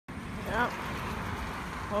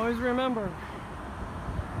Always remember,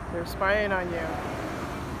 they're spying on you.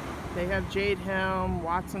 They have Jade Helm,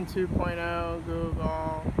 Watson 2.0,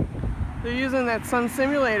 Google. They're using that sun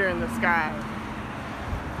simulator in the sky.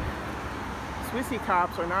 Swissy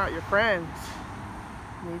cops are not your friends.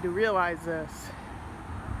 You need to realize this.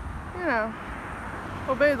 You know,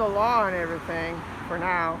 obey the law and everything for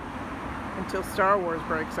now until Star Wars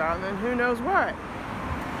breaks out, and then who knows what,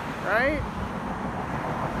 right?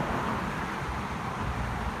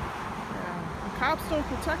 Yeah. The cops don't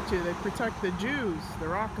protect you, they protect the Jews, the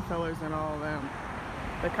Rockefellers and all of them,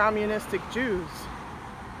 the communistic Jews.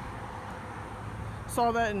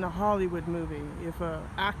 Saw that in a Hollywood movie. If an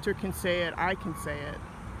actor can say it, I can say it.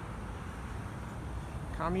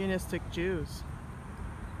 Communistic Jews,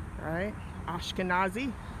 right?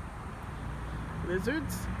 Ashkenazi,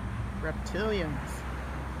 lizards, reptilians.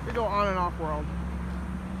 They go on and off world.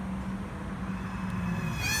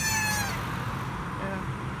 Yeah.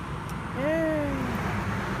 Hey,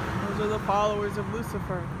 those are the followers of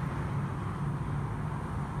Lucifer.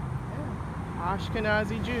 Yeah.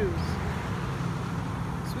 Ashkenazi Jews.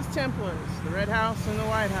 Swiss Templars, the Red House and the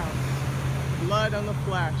White House. Blood on the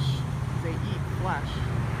flesh. They eat flesh.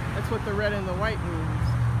 That's what the red and the white means.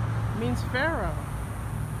 It means Pharaoh.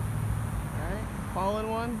 Right? Fallen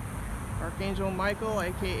one. Archangel Michael,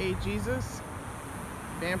 aka Jesus.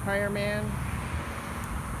 Vampire man.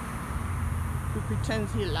 Who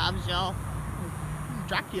pretends he loves y'all. He's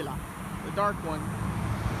Dracula, the dark one.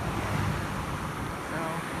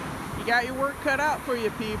 So, you got your work cut out for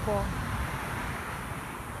you, people.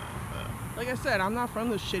 Like I said, I'm not from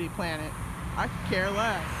this shitty planet. I could care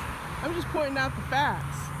less. I'm just pointing out the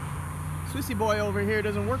facts. Swissy boy over here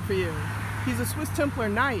doesn't work for you. He's a Swiss Templar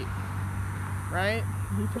knight, right?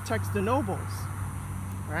 He protects the nobles,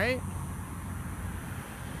 right?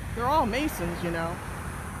 They're all Masons, you know.